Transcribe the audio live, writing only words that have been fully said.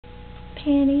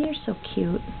Panny, you're so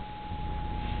cute.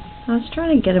 I was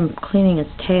trying to get him cleaning his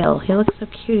tail. He looks so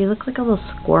cute. He looks like a little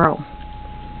squirrel.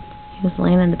 He was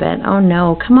laying in the bed. Oh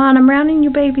no, come on, I'm rounding you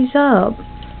babies up.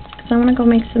 Because I want to go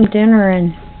make some dinner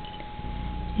and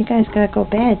you guys gotta go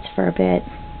beds for a bit.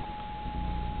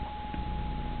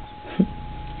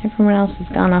 Everyone else has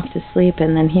gone off to sleep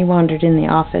and then he wandered in the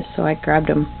office, so I grabbed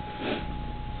him.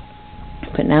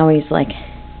 But now he's like,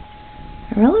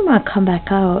 I really want to come back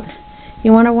out.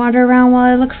 You want to wander around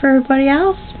while I look for everybody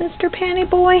else, Mr. Panny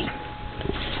Boy?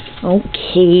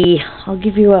 Okay, I'll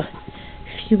give you a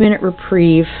few-minute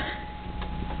reprieve.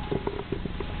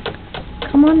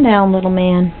 Come on down, little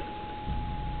man.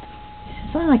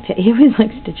 He always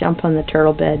likes to jump on the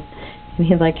turtle bed. And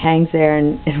he like hangs there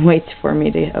and waits for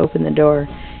me to open the door.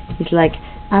 He's like,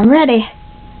 I'm ready.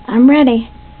 I'm ready.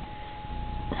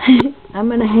 I'm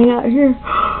going to hang out here.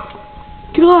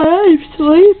 God, I'm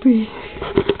sleepy.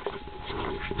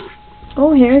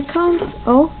 Oh, here it comes.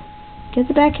 Oh, get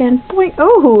the back end. Boy,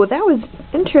 oh, that was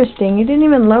interesting. You didn't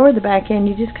even lower the back end.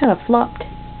 You just kind of flopped.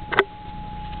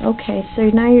 Okay, so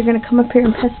now you're going to come up here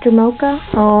and pester Mocha?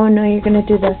 Oh, no, you're going to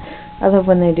do the... I love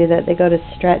when they do that. They go to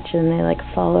stretch and they, like,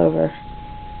 fall over.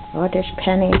 Oh, there's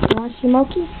Penny. You want to see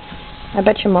Moki? I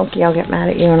bet you Moki will get mad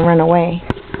at you and run away.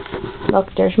 Look,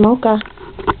 there's Mocha.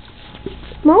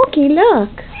 Moki, look.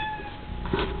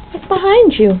 It's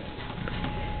behind you.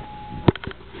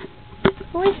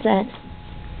 What is that?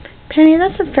 Penny,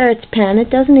 that's a ferret's pen. It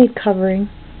doesn't need covering.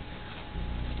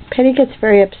 Penny gets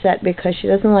very upset because she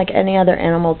doesn't like any other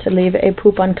animal to leave a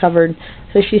poop uncovered.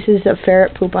 So she sees a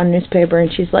ferret poop on newspaper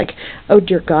and she's like, oh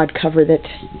dear God, cover it.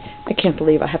 I can't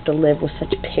believe I have to live with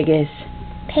such piggies.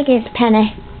 Piggies,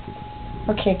 Penny.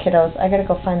 Okay, kiddos, I gotta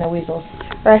go find the weasels.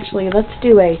 Or actually, let's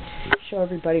show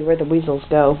everybody where the weasels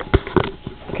go.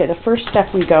 Okay, the first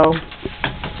step we go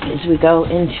is we go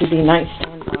into the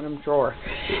nightstand bottom drawer.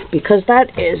 Because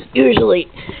that is usually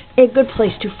a good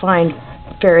place to find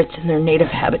ferrets in their native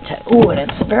habitat. Ooh, and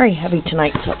it's very heavy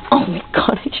tonight, so... Oh my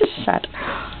God, I just sat...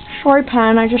 Sorry,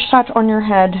 Pan, I just sat on your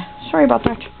head. Sorry about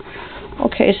that.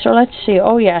 Okay, so let's see.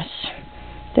 Oh, yes.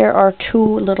 There are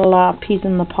two little peas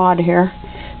in the pod here.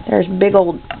 There's big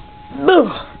old...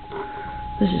 Ugh.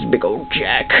 This is big old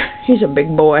Jack. He's a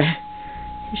big boy.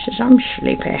 He says, I'm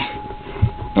sleepy.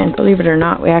 And believe it or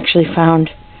not, we actually found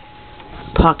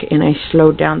Puck in a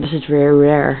slowed down... This is very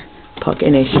rare. Puck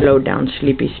in a slowed down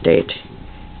sleepy state.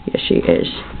 Yes, she is.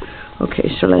 Okay,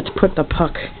 so let's put the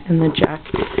Puck and the Jack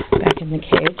back in the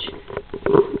cage.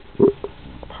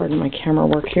 Pardon my camera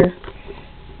work here.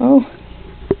 Oh,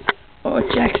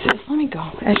 Jack says, let me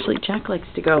go. Actually, Jack likes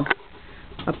to go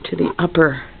up to the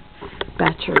upper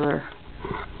bachelor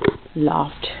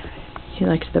loft. He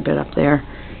likes the bed up there.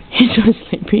 He's so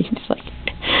sleepy. He's like,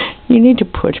 you need to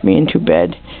put me into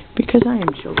bed because I am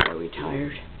so very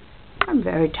tired. I'm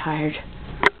very tired.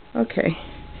 Okay.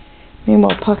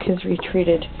 Meanwhile, Puck has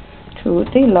retreated to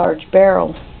the large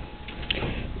barrel.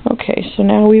 Okay, so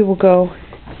now we will go.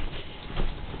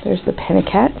 There's the penny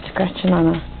cat scratching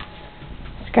on a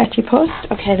scratchy post.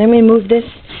 Okay, then we move this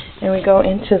and we go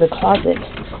into the closet.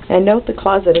 And note the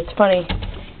closet, it's funny.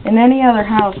 In any other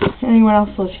house, anyone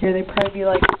else lives here, they'd probably be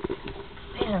like,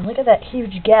 man, look at that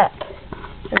huge gap.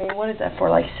 I mean, what is that for,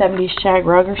 like 70s shag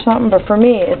rug or something? But for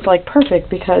me, it's like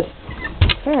perfect because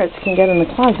ferrets can get in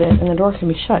the closet and the door can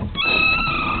be shut.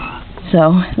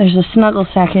 So, there's a snuggle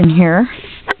sack in here.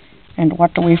 And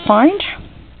what do we find?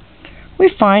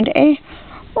 We find a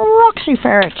Roxy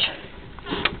ferret.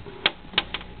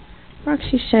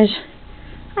 Roxy says,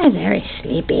 I'm very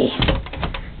sleepy.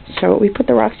 So we put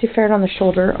the Roxy ferret on the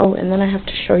shoulder. Oh, and then I have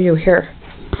to show you here.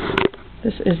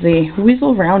 This is the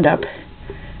Weasel Roundup.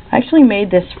 I actually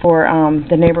made this for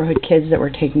the neighborhood kids that were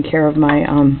taking care of my,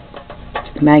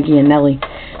 Maggie and Nellie,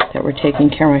 that were taking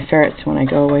care of my ferrets when I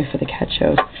go away for the cat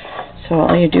shows. So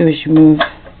all you do is you move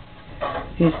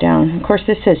these down. Of course,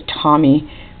 this says Tommy,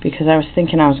 because I was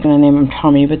thinking I was going to name him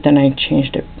Tommy, but then I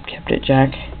changed it, kept it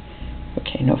Jack.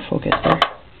 Okay, no focus there.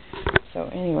 So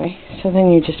anyway, so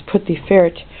then you just put the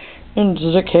ferret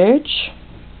into the cage.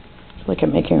 It's like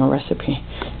I'm making a recipe.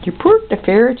 You put the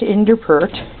ferret in the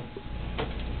pert.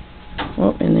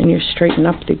 Oh, and then you straighten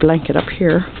up the blanket up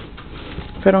here.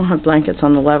 If I don't have blankets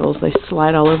on the levels, they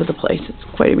slide all over the place.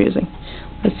 It's quite amusing.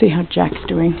 Let's see how Jack's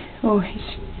doing. Oh,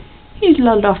 he's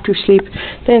lulled off to sleep.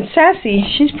 Then Sassy,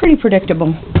 she's pretty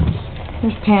predictable.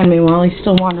 There's Pan, meanwhile, he's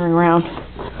still wandering around.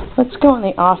 Let's go in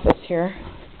the office here.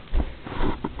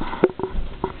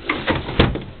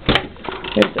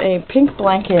 There's a pink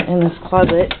blanket in this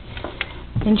closet,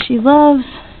 and she loves...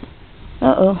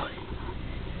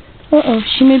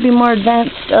 she may be more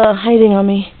advanced hiding on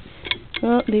me.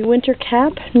 The winter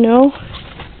cap? No.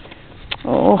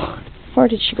 Oh, where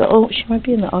did she go? Oh, she might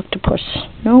be in the octopus.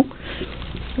 Nope.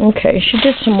 Okay, she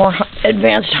did some more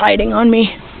advanced hiding on me.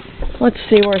 Let's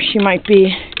see where she might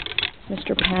be,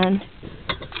 Mr. Pan.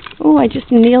 Oh, I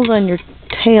just kneeled on your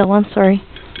tail. I'm sorry.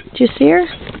 Did you see her?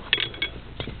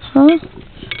 Huh?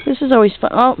 This is always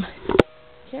fun. Oh,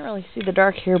 can't really see the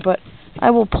dark here, but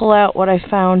I will pull out what I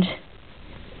found.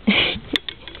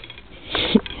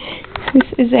 This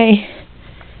is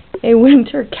a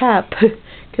winter cap,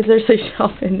 because there's a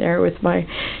shelf in there with my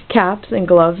caps and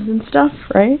gloves and stuff,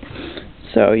 right?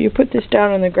 So you put this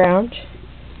down on the ground,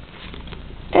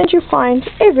 and you find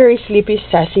a very sleepy,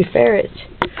 sassy ferret.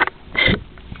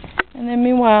 And then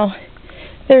meanwhile,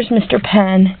 there's Mr.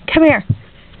 Pan. Come here.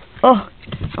 Oh,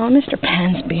 Mr.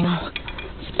 Pan's being all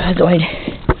spazoid.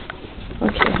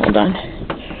 Okay, hold on.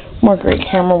 More great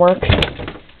camera work.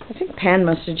 I think Pan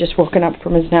must have just woken up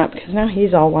from his nap, because now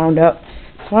he's all wound up.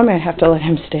 So I might have to let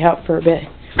him stay out for a bit.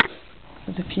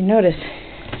 Because if you notice,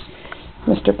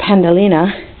 Mr.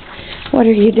 Pandalina, what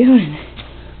are you doing?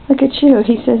 Look at you.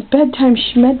 He says, bedtime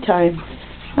schmedtime.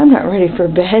 I'm not ready for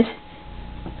bed.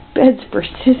 Bed's for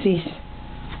sissies.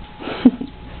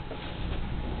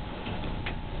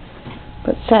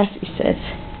 But Sassy says,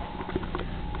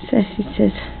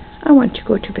 I want to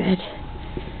go to bed.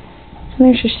 And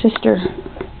there's your sister.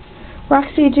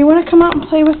 Roxy, do you want to come out and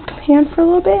play with Pan for a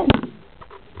little bit?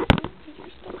 You're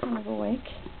still kind of awake.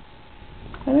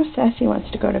 I know Sassy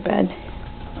wants to go to bed.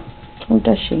 Oh,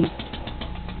 does she?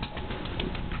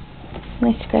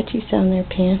 Nice scratchy sound there,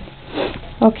 Pan.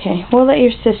 Okay, we'll let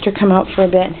your sister come out for a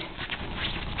bit.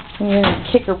 I'm going to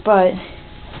kick her butt.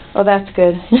 Oh, that's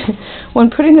good. When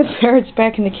putting the ferrets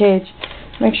back in the cage,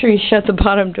 make sure you shut the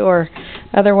bottom door.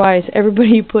 Otherwise, everybody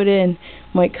you put in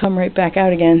might come right back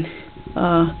out again.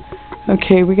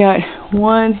 Okay, we got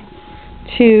 1,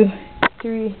 2,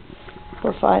 3,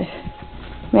 4, 5.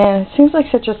 Man, it seems like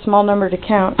such a small number to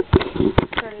count. We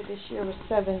started this year with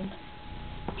 7.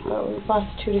 But we've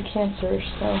lost 2 to cancer,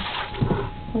 so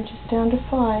we're just down to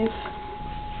 5,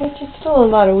 which is still a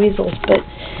lot of weasels, but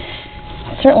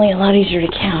certainly a lot easier to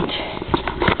count.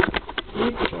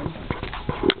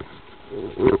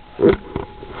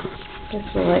 Guess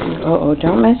we'll let you go. Oh,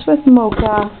 don't mess with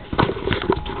Mocha.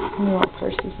 No,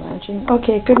 Percy's lounging.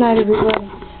 Okay, good night, everybody.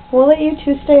 We'll let you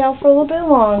two stay out for a little bit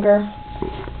longer.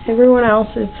 Everyone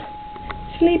else is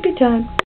sleepy time.